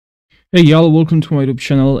Hey y'all, welcome to my YouTube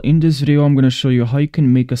channel. In this video, I'm going to show you how you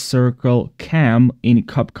can make a circle cam in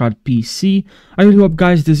CapCut PC. I really hope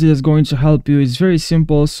guys this is going to help you. It's very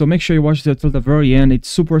simple, so make sure you watch it till the very end. It's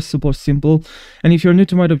super simple. And if you're new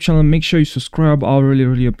to my YouTube channel, make sure you subscribe. I'll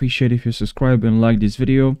really appreciate if you subscribe and like this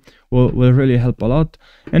video. Will really help a lot.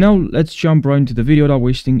 And now let's jump right into the video without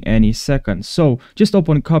wasting any seconds. So just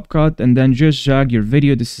open CapCut and then just drag your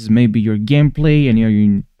video. This is maybe your gameplay and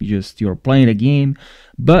you're playing a game,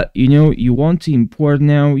 but you want to import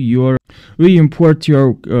now import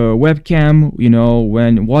your webcam.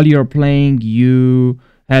 While you're playing, you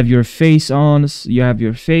have your face on, you have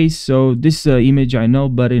your face. So this image, I know,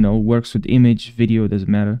 but works with image, video, doesn't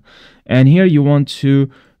matter. And here you want to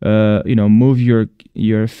move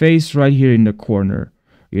your face right here in the corner.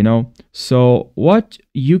 So what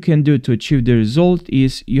you can do to achieve the result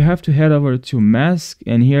is you have to head over to mask,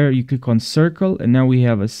 and here you click on circle, and now we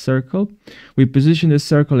have a circle. We position the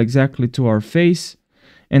circle exactly to our face,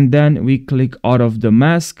 and then we click out of the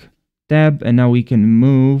mask tab, and now we can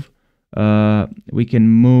move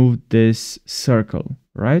this circle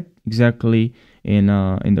right exactly in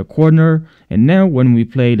the corner. And now when we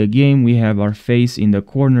play the game, we have our face in the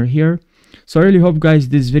corner here. So I really hope guys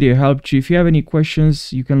this video helped you. If you have any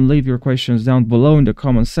questions, you can leave your questions down below in the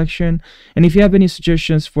comment section. And if you have any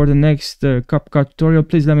suggestions for the next CapCut tutorial,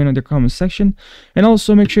 please let me know in the comment section. And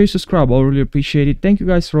also make sure you subscribe. I'll really appreciate it. Thank you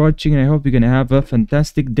guys for watching, and I hope you're gonna have a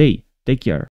fantastic day. Take care.